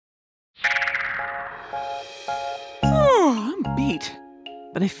Oh, I'm beat.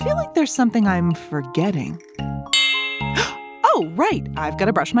 But I feel like there's something I'm forgetting. Oh, right. I've got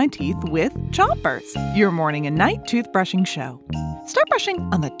to brush my teeth with Chompers, your morning and night toothbrushing show. Start brushing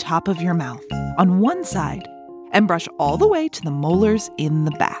on the top of your mouth, on one side, and brush all the way to the molars in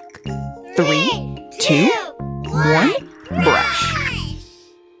the back. 3, 2, 1, brush.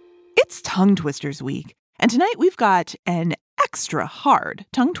 It's Tongue Twisters Week, and tonight we've got an extra hard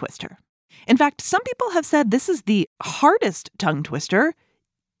tongue twister. In fact, some people have said this is the hardest tongue twister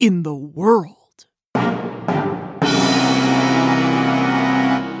in the world.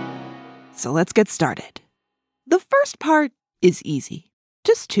 So let's get started. The first part is easy.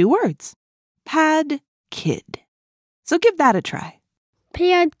 Just 2 words. Pad kid. So give that a try.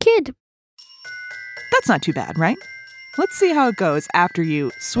 Pad kid. That's not too bad, right? Let's see how it goes after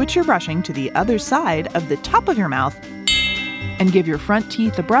you switch your brushing to the other side of the top of your mouth and give your front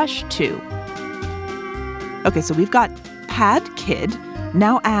teeth a brush too. Okay, so we've got pad kid.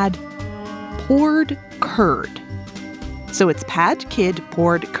 Now add poured curd. So it's pad kid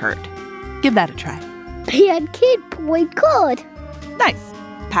poured curd. Give that a try. Pad kid poured curd. Nice.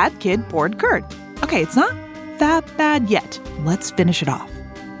 Pad kid poured curd. Okay, it's not that bad yet. Let's finish it off.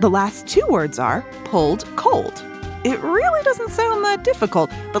 The last 2 words are pulled cold. It really doesn't sound that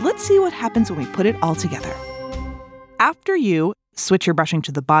difficult, but let's see what happens when we put it all together. After you switch your brushing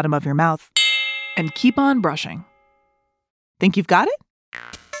to the bottom of your mouth and keep on brushing. Think you've got it?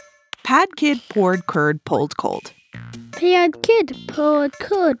 Pad kid poured curd pulled cold. Pad kid poured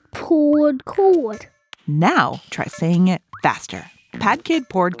curd poured cold. Now try saying it faster. Pad kid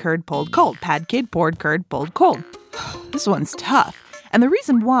poured curd pulled cold. Pad kid poured curd pulled cold. This one's tough. And the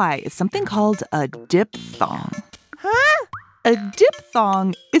reason why is something called a diphthong. Huh? A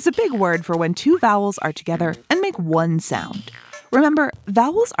diphthong is a big word for when 2 vowels are together and make one sound. Remember,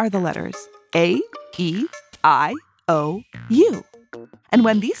 vowels are the letters A, E, I, O, U. And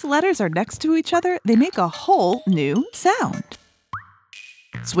when these letters are next to each other, they make a whole new sound.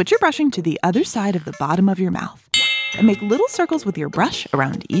 Switch your brushing to the other side of the bottom of your mouth and make little circles with your brush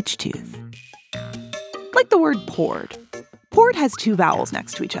around each tooth. Like the word poured. Poured has 2 vowels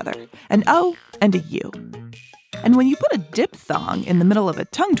next to each other, an O and a U. And when you put a diphthong in the middle of a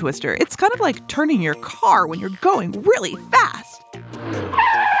tongue twister, it's kind of like turning your car when you're going really fast.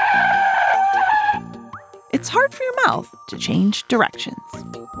 It's hard for your mouth to change directions.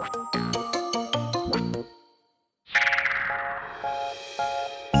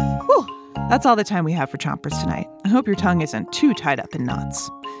 Whew, that's all the time we have for Chompers tonight. I hope your tongue isn't too tied up in knots.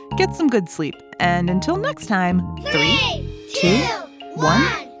 Get some good sleep, and until next time, 3, 2, 1,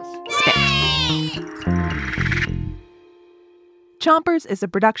 spit. Chompers is a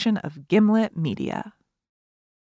production of Gimlet Media.